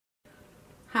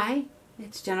Hi,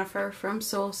 it's Jennifer from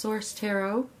Soul Source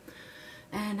Tarot,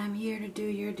 and I'm here to do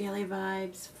your daily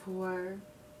vibes for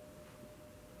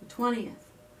the 20th.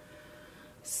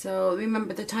 So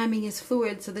remember, the timing is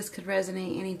fluid, so this could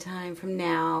resonate anytime from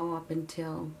now up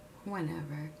until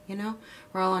whenever, you know?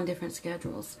 We're all on different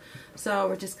schedules. So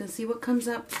we're just going to see what comes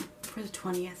up for the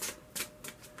 20th.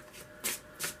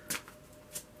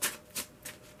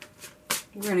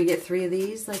 We're going to get 3 of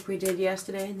these like we did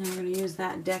yesterday, and then we're going to use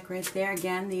that deck right there.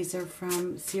 Again, these are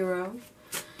from Ciro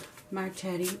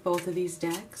Marchetti, both of these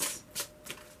decks.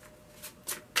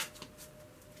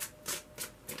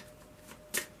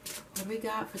 What do we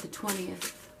got for the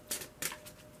 20th?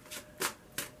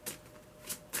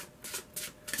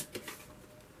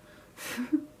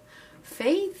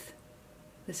 Faith.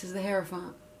 This is the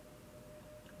Hierophant.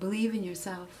 Believe in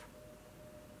yourself.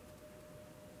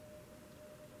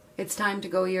 It's time to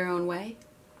go your own way.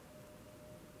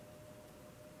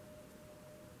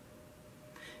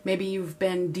 Maybe you've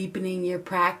been deepening your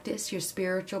practice, your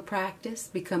spiritual practice,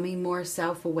 becoming more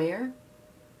self-aware.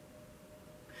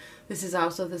 This is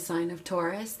also the sign of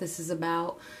Taurus. This is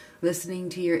about listening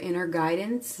to your inner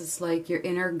guidance. It's like your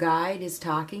inner guide is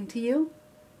talking to you.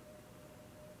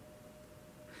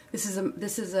 This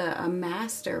is a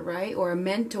master, right? Or a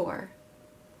mentor.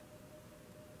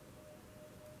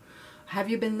 Have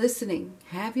you been listening?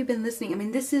 Have you been listening? I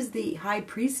mean, this is the High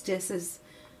Priestess's,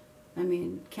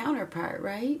 counterpart,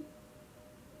 right?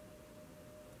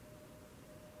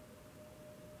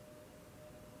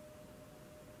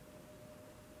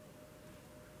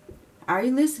 Are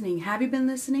you listening? Have you been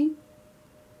listening?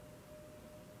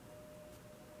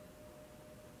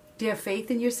 Do you have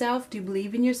faith in yourself? Do you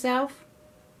believe in yourself?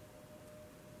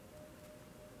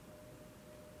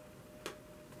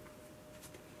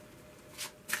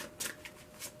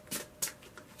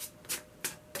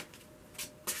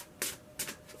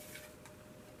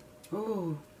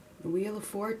 Oh, the Wheel of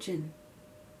Fortune.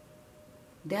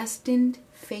 Destined,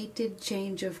 fated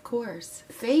change of course.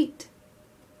 Fate.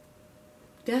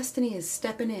 Destiny is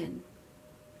stepping in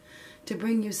to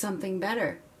bring you something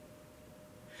better.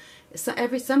 So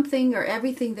something or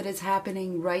everything that is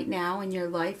happening right now in your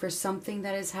life, or something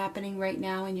that is happening right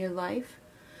now in your life,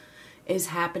 is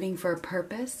happening for a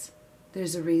purpose.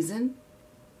 There's a reason.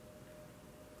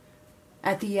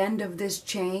 At the end of this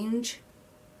change,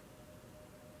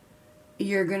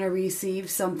 you're going to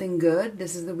receive something good.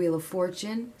 This is the Wheel of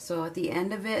Fortune. So at the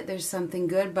end of it, there's something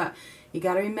good. But you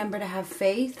got to remember to have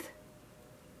faith,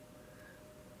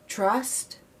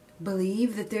 trust,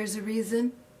 believe that there's a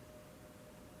reason.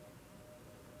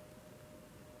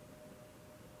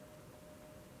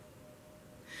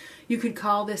 You could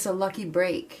call this a lucky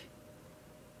break.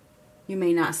 You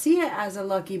may not see it as a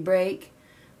lucky break,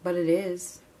 but it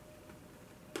is.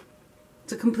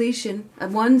 It's a completion.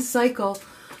 One cycle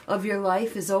of your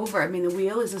life is over. I mean, the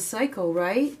wheel is a cycle,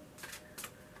 right?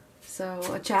 So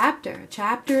a chapter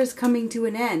is coming to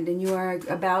an end, and you are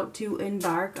about to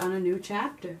embark on a new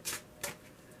chapter.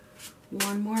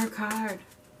 One more card.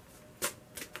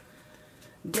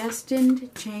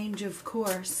 Destined change of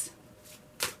course.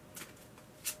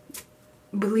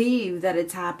 Believe that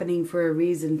it's happening for a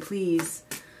reason, please.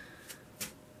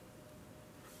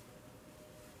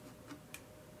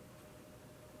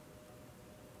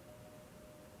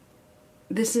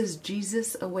 This is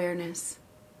Jesus awareness.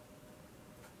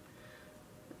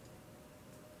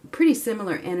 Pretty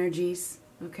similar energies,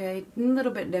 okay? A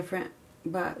little bit different,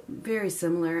 but very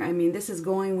similar. I mean, this is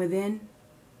going within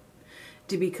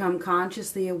to become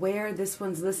consciously aware. This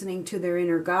one's listening to their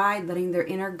inner guide, letting their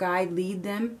inner guide lead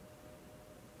them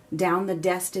down the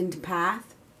destined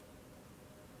path.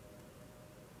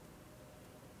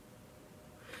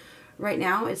 Right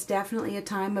now, it's definitely a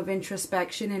time of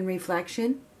introspection and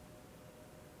reflection.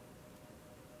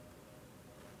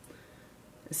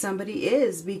 Somebody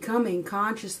is becoming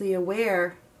consciously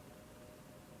aware,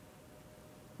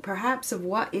 perhaps, of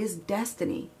what is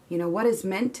destiny. You know, what is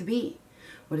meant to be.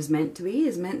 What is meant to be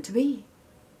is meant to be.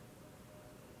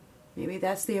 Maybe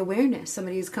that's the awareness.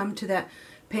 Somebody has come to that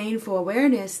painful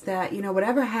awareness that, you know,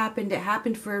 whatever happened, it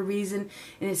happened for a reason,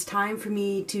 and it's time for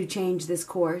me to change this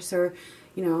course, or,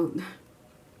 you know,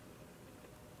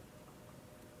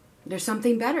 there's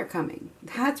something better coming.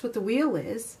 That's what the wheel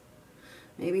is.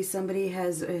 Maybe somebody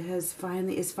is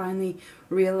finally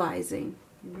realizing,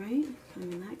 right? I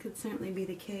mean, that could certainly be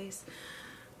the case.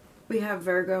 We have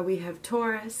Virgo, we have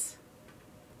Taurus.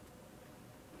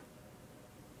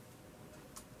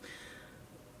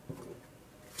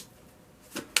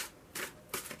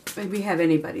 We have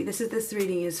anybody. This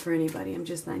reading is for anybody. I'm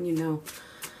just letting you know.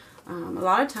 A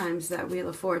lot of times that Wheel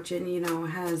of Fortune, you know,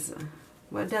 has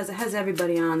Well, it does. It has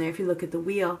everybody on there. If you look at the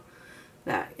wheel,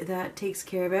 that takes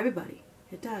care of everybody.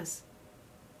 It does.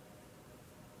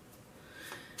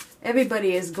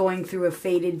 Everybody is going through a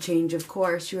fated change of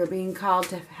course. You are being called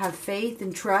to have faith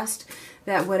and trust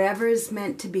that whatever is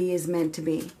meant to be is meant to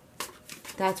be.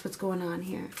 That's what's going on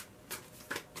here.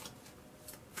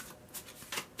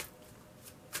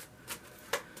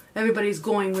 Everybody's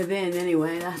going within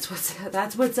anyway. That's what's up.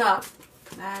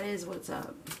 That is what's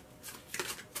up.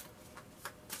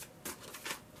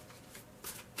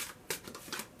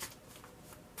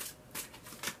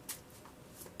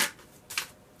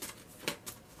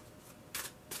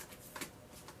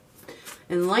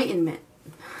 Enlightenment.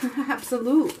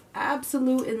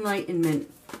 Absolute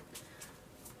enlightenment.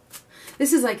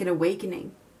 This is like an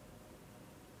awakening.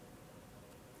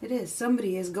 It is.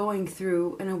 Somebody is going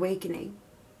through an awakening.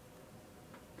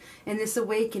 And this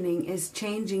awakening is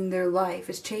changing their life.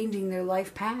 It's changing their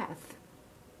life path.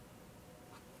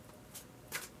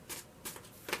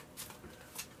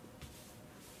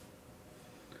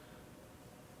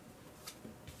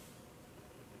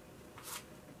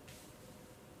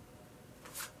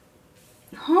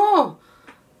 Oh,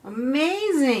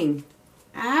 amazing.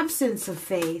 Absence of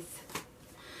faith.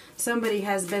 Somebody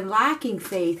has been lacking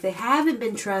faith. They haven't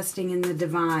been trusting in the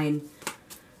divine.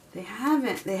 They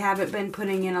haven't been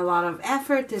putting in a lot of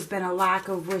effort. There's been a lack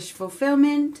of wish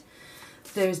fulfillment.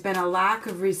 There's been a lack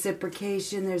of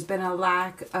reciprocation. There's been a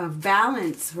lack of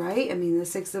balance, right? I mean, the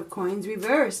Six of Coins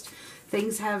reversed.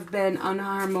 Things have been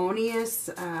unharmonious,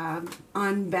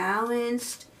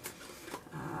 unbalanced.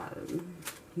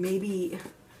 Maybe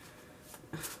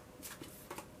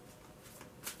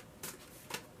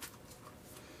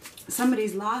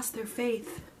somebody's lost their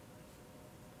faith.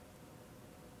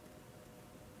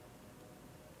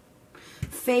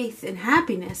 Faith and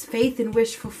happiness, faith and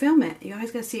wish fulfillment. You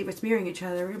always got to see if it's mirroring each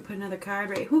other. We're going to put another card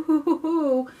right.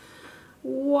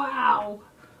 Wow.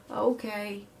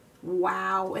 Okay.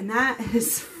 Wow. And that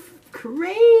is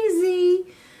crazy.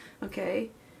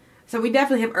 Okay. So we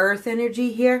definitely have earth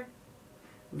energy here.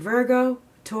 Virgo,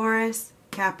 Taurus,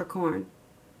 Capricorn.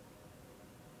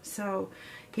 So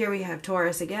here we have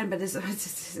Taurus again, but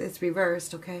it's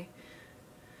reversed, okay?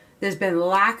 There's been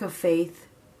lack of faith.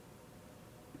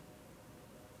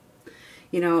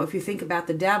 You know, if you think about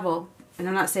the devil, and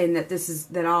I'm not saying that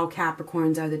that all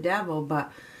Capricorns are the devil,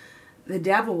 but the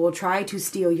devil will try to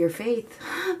steal your faith.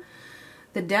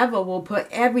 The devil will put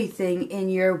everything in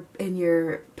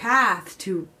your path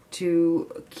to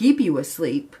keep you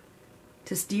asleep,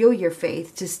 to steal your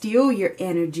faith, to steal your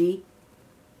energy,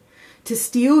 to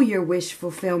steal your wish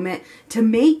fulfillment, to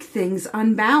make things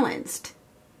unbalanced.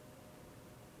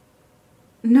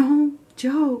 No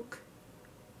joke.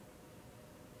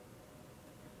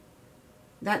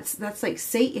 That's like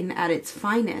Satan at its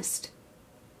finest.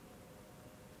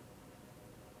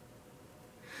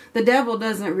 The devil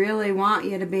doesn't really want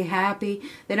you to be happy.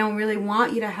 They don't really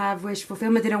want you to have wish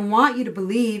fulfillment. They don't want you to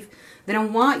believe. They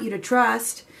don't want you to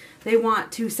trust. They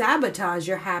want to sabotage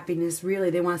your happiness, really.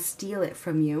 They want to steal it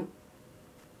from you.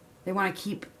 They want to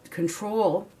keep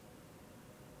control.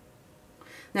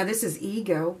 Now, this is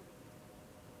ego.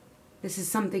 This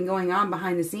is something going on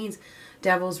behind the scenes.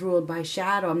 Devil's ruled by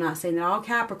shadow. I'm not saying that all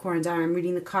Capricorns are. I'm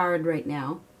reading the card right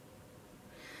now.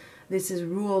 This is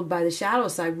ruled by the shadow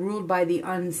side, ruled by the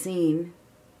unseen.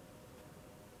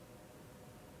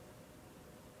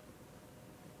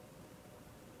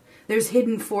 There's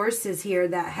hidden forces here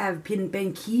that have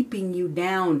been keeping you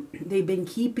down. They've been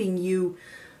keeping you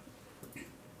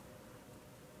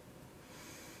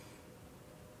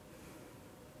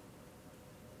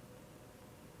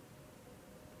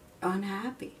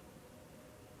unhappy.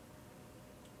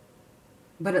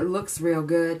 But it looks real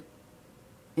good.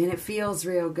 And it feels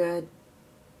real good.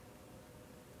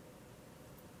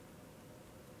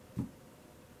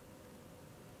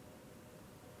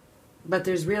 But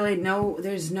there's really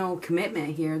no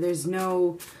commitment here. There's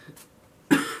no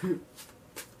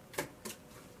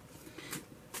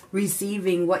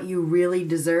receiving what you really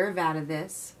deserve out of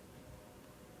this.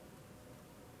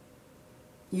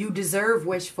 You deserve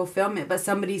wish fulfillment, but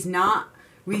somebody's not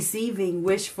receiving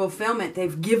wish fulfillment.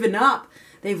 They've given up.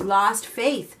 They've lost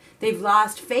faith. They've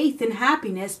lost faith in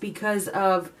happiness because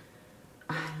of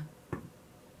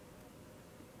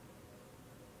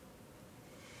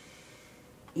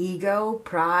ego,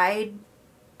 pride,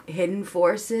 hidden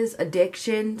forces,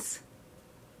 addictions,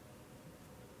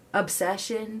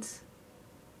 obsessions.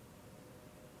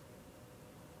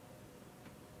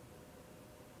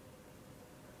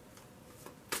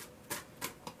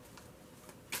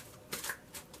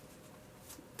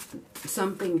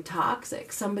 something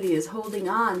toxic. Somebody is holding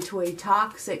on to a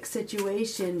toxic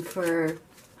situation for,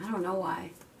 I don't know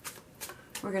why.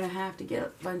 We're going to have to get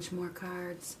a bunch more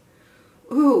cards.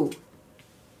 Ooh.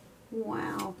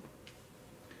 Wow.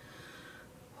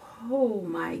 Oh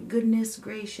my goodness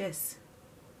gracious.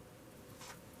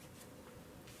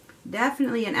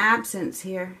 Definitely an absence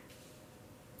here.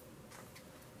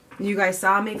 You guys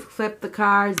saw me flip the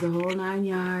cards, the whole 9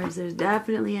 yards. There's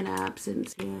definitely an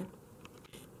absence here.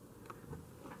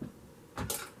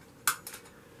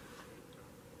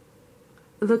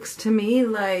 Looks to me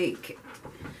like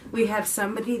we have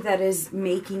somebody that is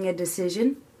making a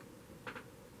decision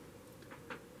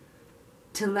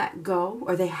to let go,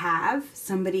 or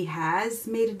somebody has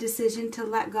made a decision to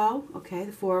let go. Okay,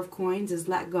 the 4 of Coins is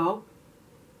let go.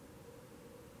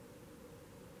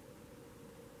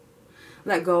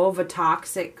 Let go of a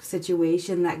toxic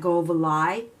situation, let go of a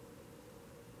lie.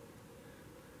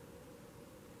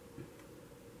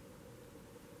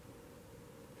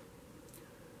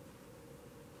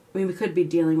 We could be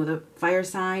dealing with a fire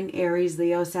sign, Aries,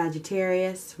 Leo,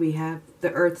 Sagittarius. We have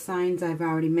the earth signs I've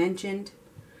already mentioned.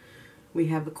 We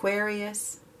have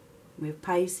Aquarius. We have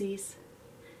Pisces.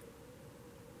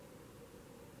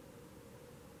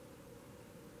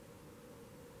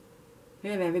 We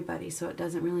have everybody, so it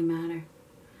doesn't really matter.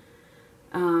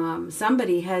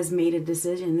 Somebody has made a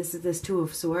decision. This is this 2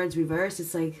 of Swords reversed.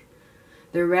 It's like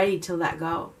they're ready to let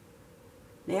go.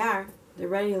 They are. They're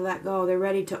ready to let go. They're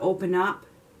ready to open up.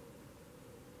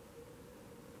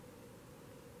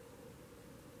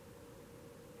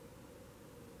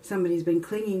 Somebody's been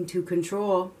clinging to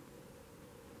control.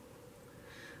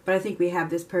 But I think we have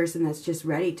this person that's just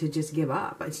ready to just give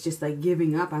up. It's just like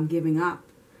giving up. I'm giving up.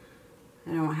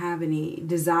 I don't have any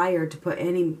desire to put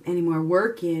any more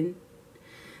work in.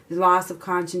 The loss of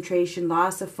concentration,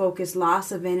 loss of focus,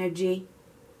 loss of energy.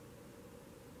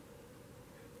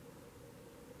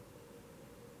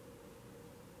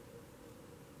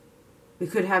 We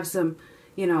could have some,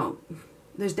 you know,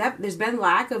 there's been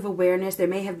lack of awareness. There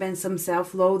may have been some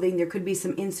self-loathing. There could be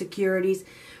some insecurities.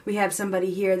 We have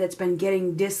somebody here that's been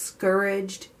getting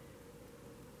discouraged.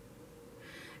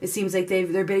 It seems like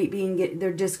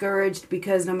they're discouraged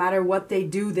because no matter what they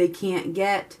do, they can't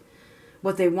get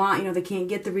what they want. You know, they can't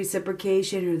get the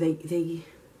reciprocation, or they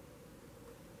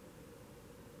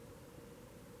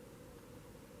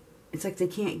it's like they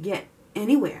can't get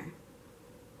anywhere.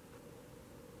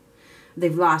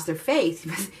 They've lost their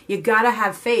faith. You gotta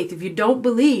have faith. If you don't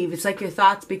believe, it's like your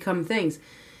thoughts become things.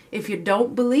 If you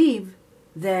don't believe,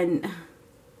 then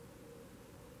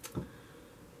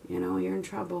you know you're in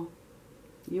trouble.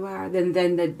 You are. Then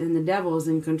the devil is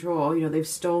in control. You know, they've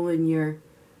stolen your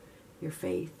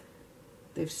faith.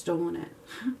 They've stolen it.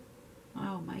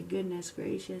 Oh my goodness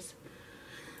gracious.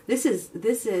 This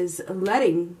is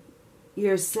letting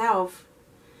yourself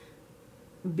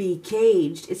be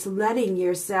caged. It's letting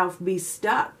yourself be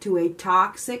stuck to a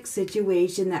toxic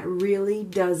situation that really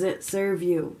doesn't serve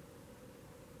you.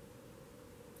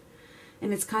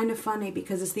 And it's kind of funny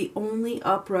because it's the only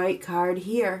upright card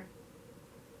here.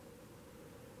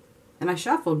 And I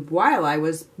shuffled while I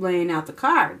was laying out the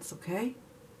cards, okay?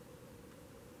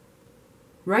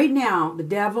 Right now, the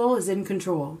devil is in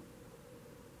control.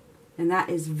 And that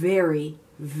is very,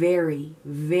 very,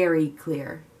 very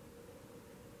clear.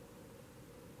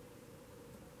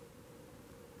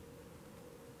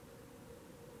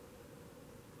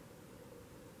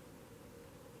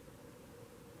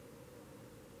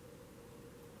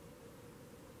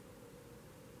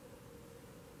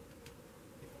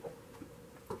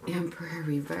 Emperor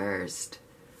reversed.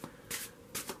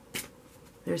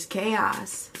 There's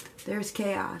chaos. There's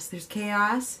chaos. There's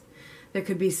chaos. There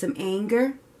could be some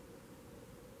anger,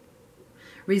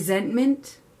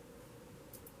 resentment,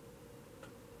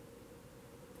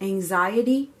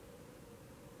 anxiety,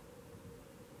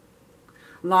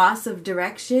 loss of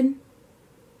direction,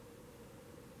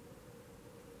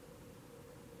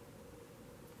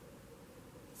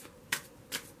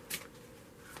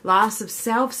 loss of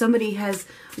self. Somebody has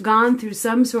gone through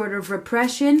some sort of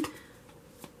repression.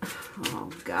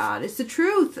 Oh God, it's the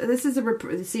truth. This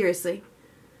is seriously.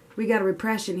 We got a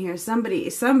repression here. Somebody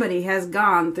has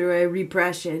gone through a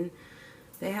repression.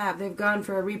 They've gone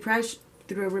through a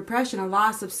repression, a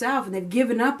loss of self, and they've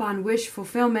given up on wish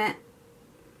fulfillment.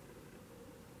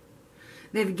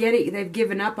 They've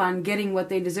given up on getting what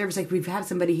they deserve. It's like we've had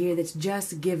somebody here that's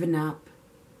just given up.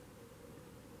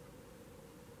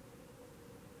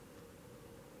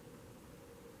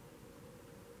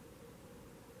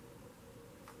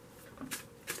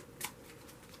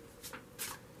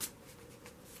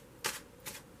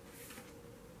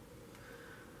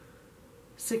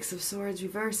 Six of Swords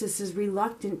reverse. This is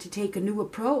reluctant to take a new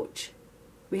approach.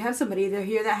 We have somebody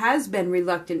here that has been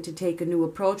reluctant to take a new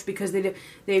approach because they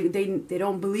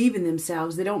don't believe in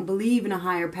themselves. They don't believe in a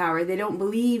higher power. They don't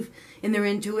believe in their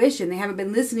intuition. They haven't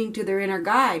been listening to their inner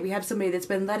guide. We have somebody that's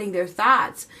been letting their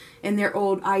thoughts and their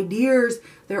old ideas,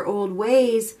 their old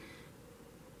ways,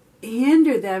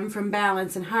 hinder them from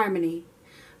balance and harmony.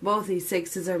 Both these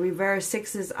sixes are reversed.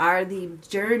 Sixes are the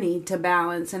journey to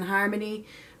balance and harmony.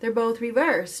 They're both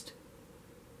reversed.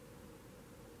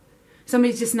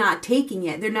 Somebody's just not taking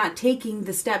it. They're not taking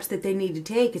the steps that they need to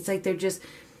take. It's like they're just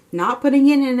not putting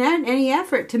in any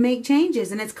effort to make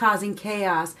changes. And it's causing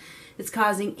chaos. It's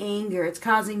causing anger. It's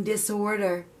causing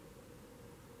disorder.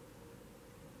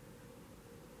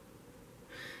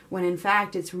 When in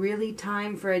fact, it's really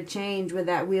time for a change with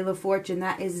that Wheel of Fortune.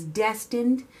 That is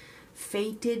destined,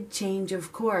 fated change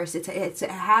of course. It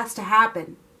has to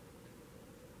happen.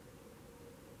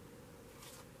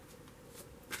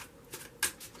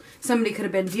 Somebody could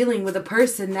have been dealing with a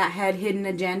person that had hidden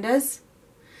agendas.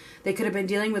 They could have been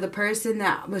dealing with a person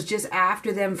that was just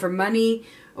after them for money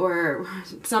or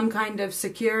some kind of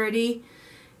security.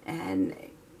 And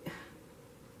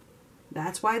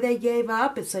that's why they gave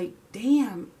up. It's like,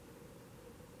 damn.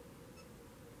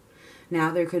 Now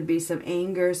there could be some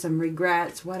anger, some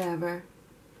regrets, whatever.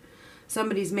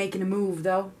 Somebody's making a move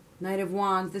though. Knight of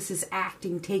Wands. This is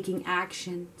acting, taking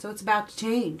action. So it's about to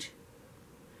change.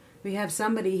 We have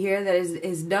somebody here that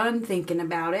is done thinking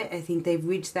about it. I think they've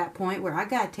reached that point where I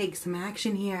got to take some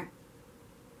action here.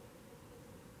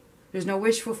 There's no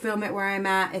wish fulfillment where I'm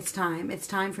at. It's time. It's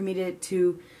time for me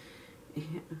to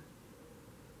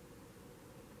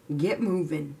get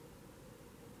moving.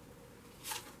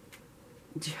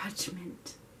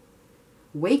 Judgment.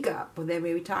 Wake up. Well, then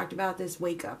we talked about this.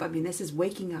 Wake up. I mean, this is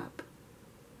waking up.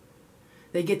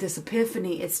 They get this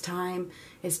epiphany. It's time.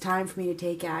 It's time for me to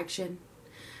take action.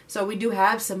 So we do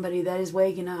have somebody that is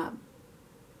waking up.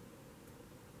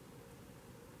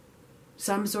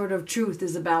 Some sort of truth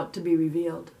is about to be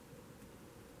revealed.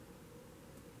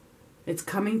 It's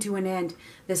coming to an end.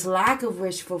 This lack of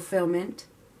wish fulfillment,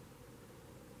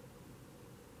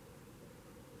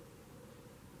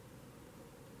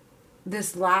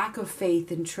 this lack of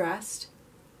faith and trust,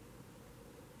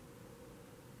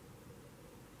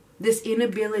 this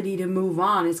inability to move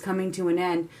on is coming to an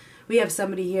end. We have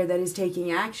somebody here that is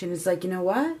taking action. It's like, you know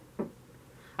what?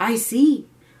 I see.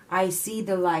 I see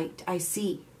the light. I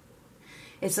see.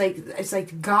 It's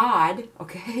like God,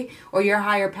 okay? Or your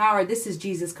higher power. This is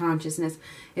Jesus consciousness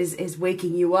is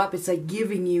waking you up. It's like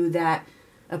giving you that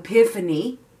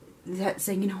epiphany, that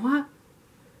saying, you know what?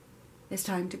 It's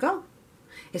time to go.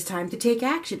 It's time to take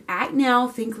action. Act now,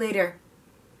 think later.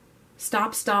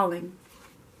 Stop stalling.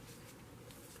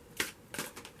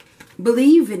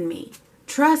 Believe in me.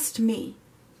 Trust me.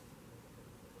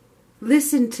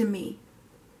 Listen to me.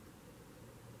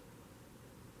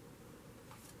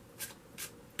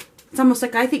 It's almost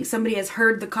like I think somebody has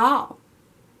heard the call.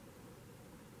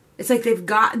 It's like they've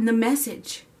gotten the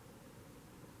message.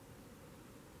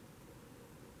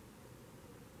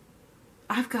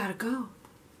 I've got to go.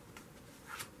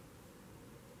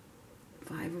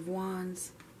 Five of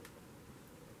Wands.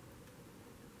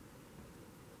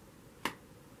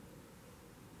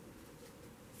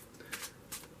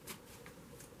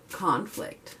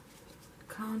 Conflict.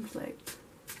 Conflict.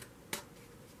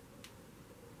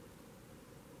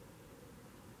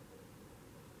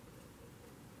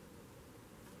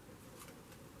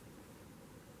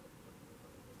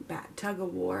 Tug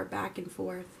of war, back and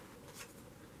forth.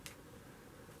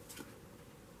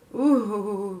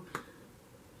 Ooh.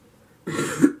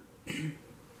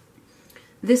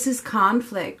 This is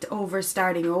conflict over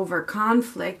starting over.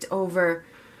 Conflict over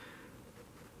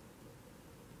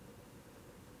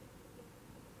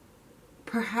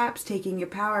perhaps taking your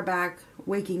power back,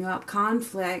 waking up.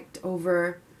 Conflict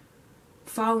over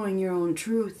following your own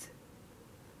truth.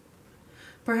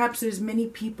 Perhaps there's many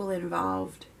people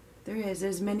involved.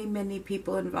 There's many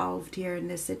people involved here in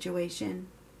this situation.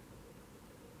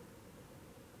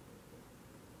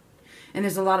 And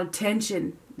there's a lot of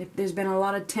tension. There's been a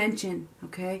lot of tension,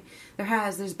 okay?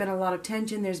 There's been a lot of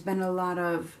tension. There's been a lot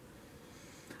of,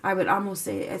 I would almost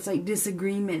say, it's like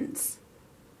disagreements.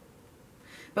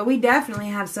 But we definitely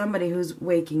have somebody who's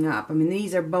waking up. I mean,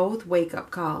 these are both wake-up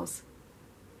calls.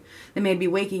 They may be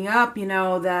waking up,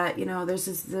 there's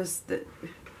this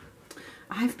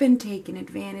I've been taken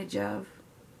advantage of.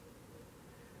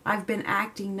 I've been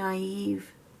acting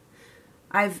naive.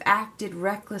 I've acted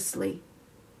recklessly.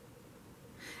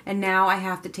 And now I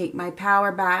have to take my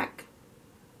power back.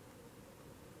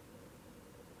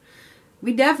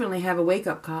 We definitely have a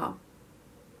wake-up call.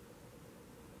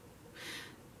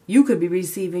 You could be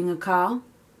receiving a call.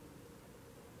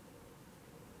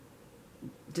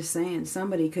 Just saying,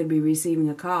 somebody could be receiving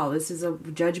a call. This is a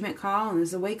judgment call, and this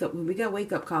is a wake up. We got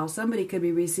wake up call. Somebody could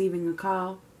be receiving a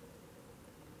call.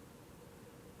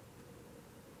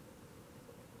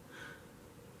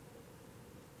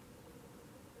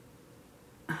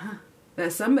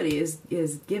 That somebody is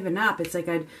giving up. It's like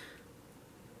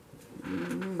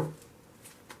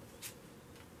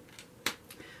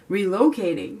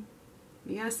relocating.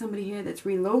 You got somebody here that's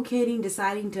relocating,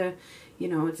 deciding to,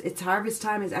 it's harvest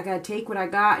time. I got to take what I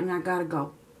got and I got to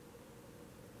go.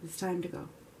 It's time to go.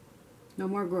 No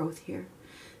more growth here.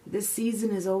 This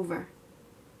season is over.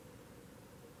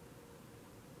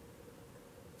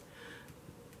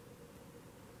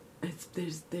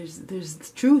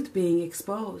 There's truth being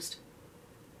exposed.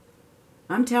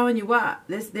 I'm telling you what,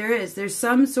 there's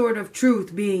some sort of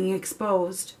truth being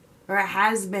exposed, or it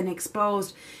has been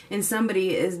exposed, and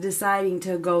somebody is deciding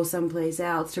to go someplace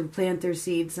else, to plant their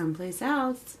seed someplace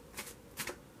else.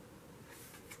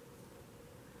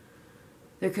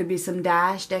 There could be some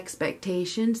dashed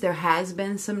expectations. There has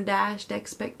been some dashed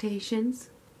expectations.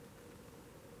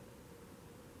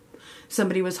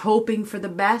 Somebody was hoping for the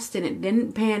best and it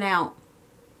didn't pan out.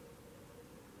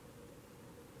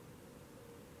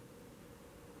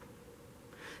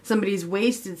 Somebody's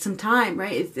wasted some time,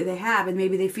 right? They have, and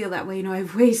maybe they feel that way.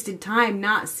 I've wasted time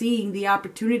not seeing the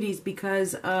opportunities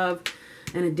because of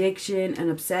an addiction, an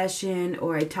obsession,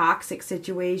 or a toxic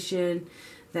situation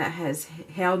that has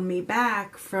held me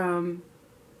back from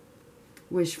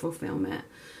wish fulfillment.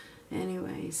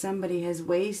 Anyway, somebody has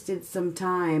wasted some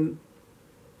time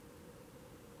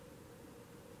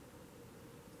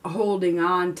holding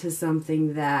on to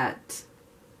something that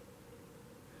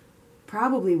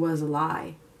probably was a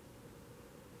lie.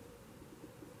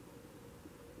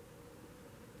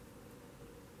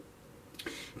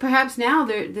 Perhaps now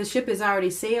the ship has already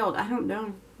sailed. I don't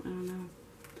know.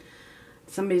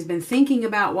 Somebody's been thinking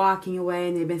about walking away,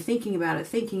 and they've been thinking about it,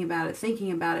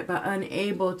 but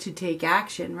unable to take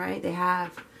action, right? They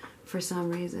have, for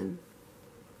some reason.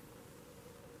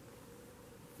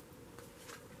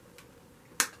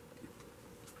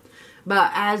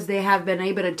 But as they have been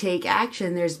able to take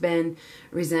action, there's been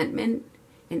resentment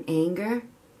and anger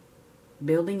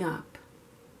building up.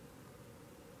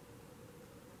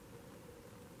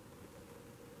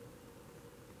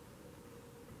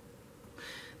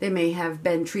 They may have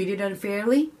been treated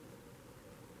unfairly,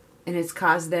 and it's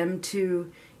caused them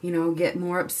to, get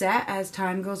more upset as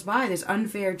time goes by. There's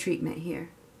unfair treatment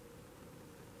here.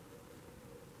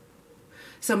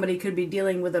 Somebody could be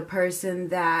dealing with a person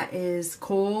that is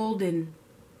cold and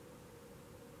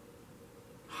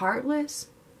heartless.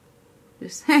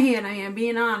 Just saying, I am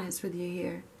being honest with you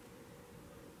here.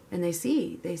 And they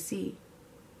see.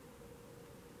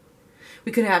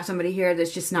 We could have somebody here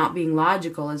that's just not being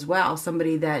logical as well.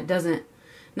 Somebody that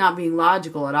not being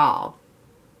logical at all.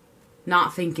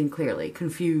 Not thinking clearly,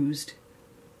 confused.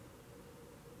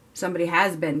 Somebody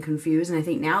has been confused, and I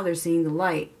think now they're seeing the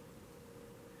light.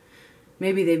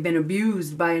 Maybe they've been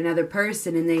abused by another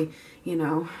person and they,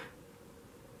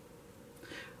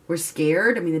 were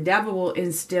scared. I mean, the devil will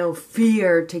instill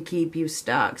fear to keep you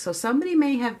stuck. So somebody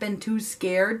may have been too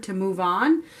scared to move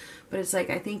on. But it's like,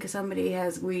 I think somebody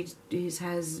has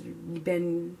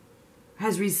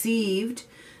received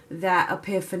that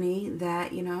epiphany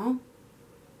that,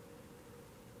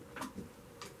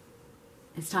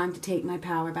 it's time to take my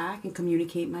power back and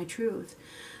communicate my truth.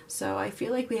 So I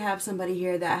feel like we have somebody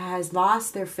here that has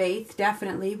lost their faith,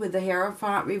 definitely, with the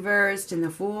Hierophant reversed and the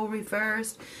Fool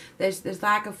reversed. There's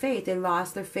lack of faith. They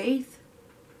lost their faith.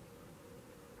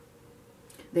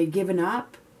 They've given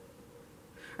up.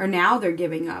 Or now they're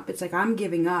giving up. It's like, I'm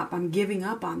giving up. I'm giving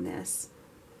up on this.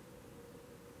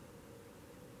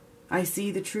 I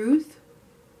see the truth.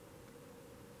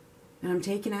 And I'm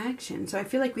taking action. So I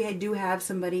feel like we do have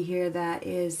somebody here that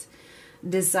is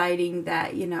deciding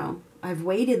that, I've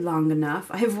waited long enough.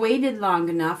 I've waited long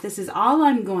enough. This is all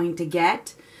I'm going to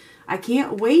get. I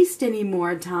can't waste any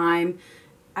more time.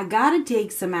 I gotta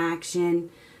take some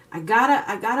action. I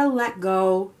gotta let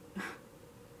go.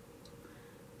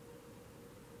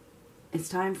 It's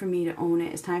time for me to own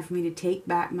it. It's time for me to take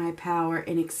back my power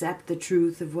and accept the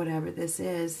truth of whatever this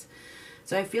is.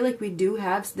 So I feel like we do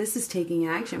have, this is taking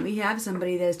action. We have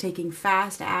somebody that is taking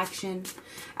fast action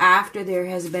after there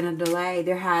has been a delay.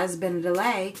 There has been a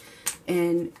delay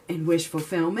in wish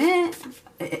fulfillment,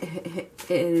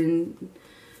 in,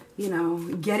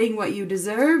 getting what you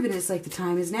deserve. And it's like, the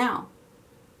time is now.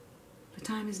 The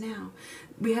time is now.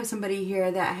 We have somebody here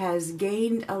that has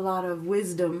gained a lot of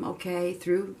wisdom, okay,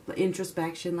 through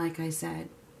introspection, like I said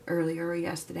earlier or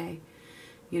yesterday.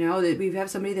 You know, that we have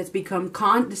somebody that's become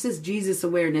this is Jesus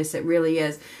awareness, it really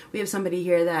is. We have somebody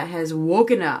here that has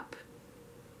woken up.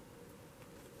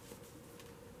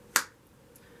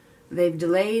 They've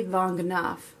delayed long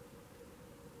enough.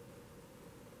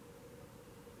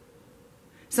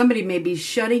 Somebody may be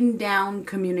shutting down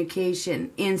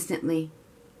communication instantly,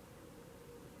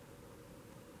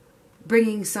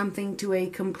 bringing something to a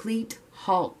complete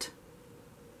halt.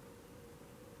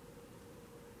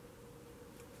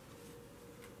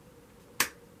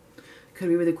 Could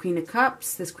be with the Queen of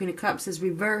Cups. This Queen of Cups is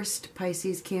reversed.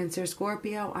 Pisces, Cancer,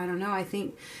 Scorpio. I don't know. I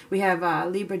think we have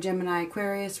Libra, Gemini,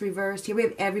 Aquarius reversed. Here we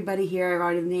have everybody here. I've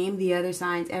already named the other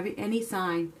signs. Any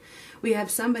sign. We have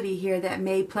somebody here that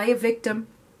may play a victim.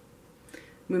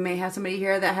 We may have somebody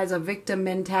here that has a victim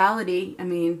mentality. I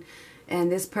mean,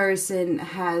 and this person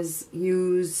has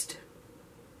used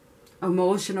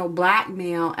emotional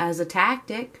blackmail as a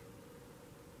tactic.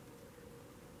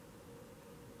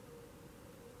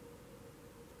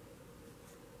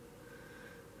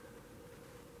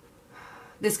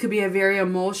 This could be a very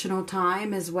emotional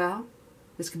time as well.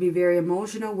 This could be very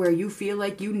emotional where you feel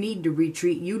like you need to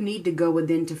retreat. You need to go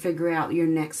within to figure out your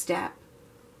next step.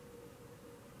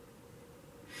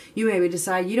 You maybe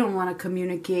decide you don't want to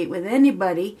communicate with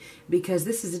anybody because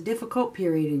this is a difficult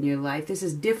period in your life. This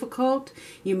is difficult.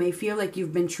 You may feel like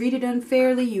you've been treated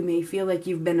unfairly. You may feel like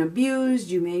you've been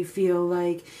abused. You may feel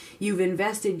like you've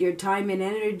invested your time and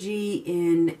energy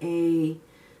in a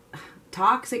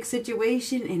toxic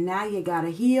situation and now you gotta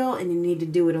heal and you need to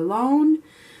do it alone.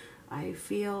 I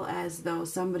feel as though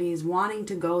somebody is wanting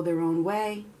to go their own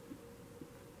way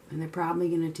and they're probably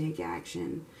going to take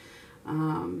action.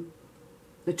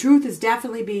 The truth is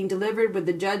definitely being delivered with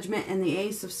the Judgment and the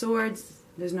Ace of Swords.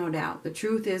 There's no doubt. The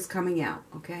truth is coming out,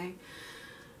 okay?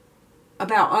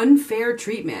 About unfair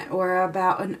treatment or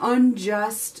about an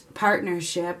unjust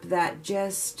partnership that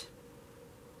just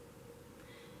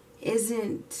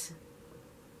isn't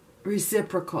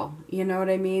reciprocal. You know what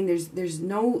I mean? There's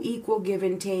no equal give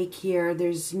and take here.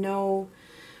 There's no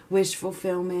wish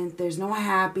fulfillment. There's no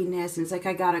happiness. And it's like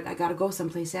I gotta go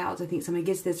someplace else. I think somebody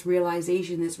gets this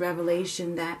realization, this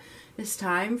revelation that it's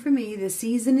time for me. The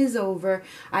season is over.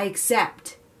 I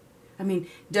accept. I mean,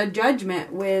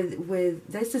 judgment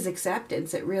with this is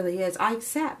acceptance. It really is. I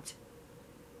accept.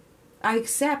 I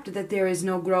accept that there is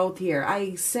no growth here. I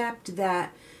accept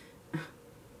that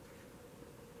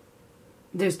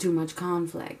there's too much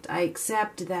conflict. I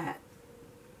accept that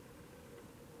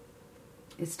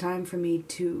it's time for me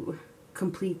to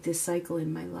complete this cycle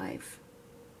in my life.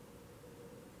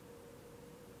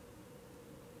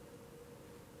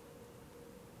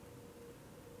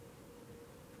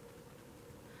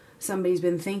 Somebody's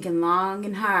been thinking long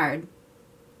and hard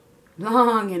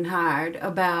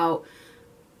about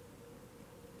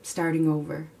starting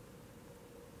over.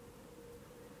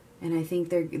 And I think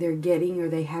they're getting, or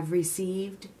they have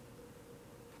received,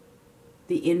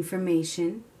 the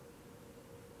information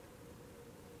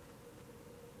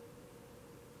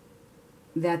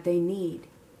that they need.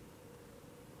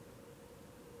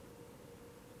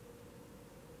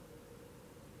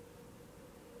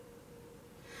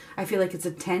 I feel like it's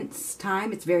a tense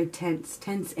time. It's very tense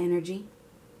energy.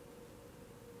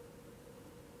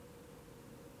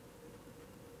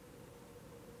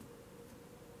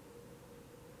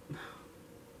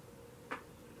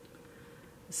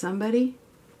 Somebody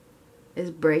is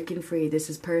breaking free. This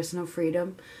is personal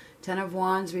freedom. Ten of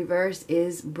Wands reverse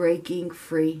is breaking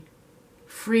free.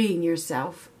 Freeing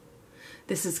yourself.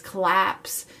 This is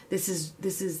collapse. This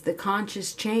is the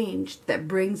conscious change that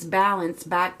brings balance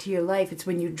back to your life. It's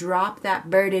when you drop that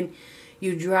burden,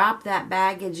 you drop that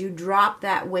baggage, you drop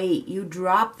that weight, you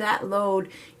drop that load,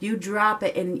 you drop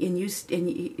it,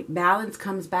 and balance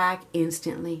comes back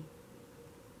instantly.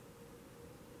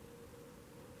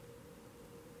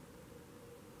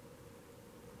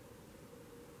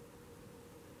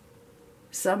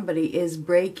 Somebody is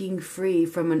breaking free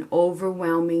from an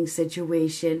overwhelming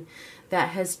situation that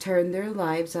has turned their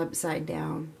lives upside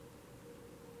down.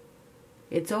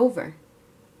 It's over.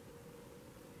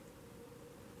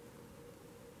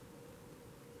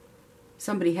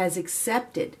 Somebody has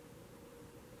accepted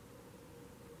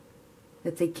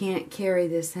that they can't carry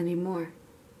this anymore.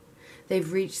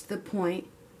 They've reached the point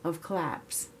of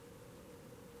collapse.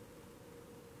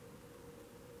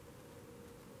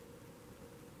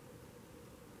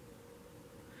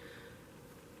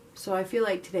 So I feel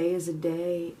like today is a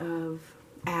day of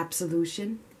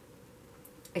absolution,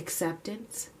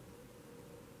 acceptance,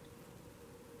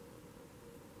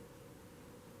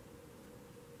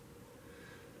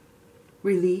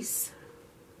 release,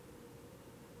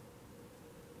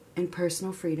 and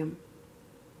personal freedom.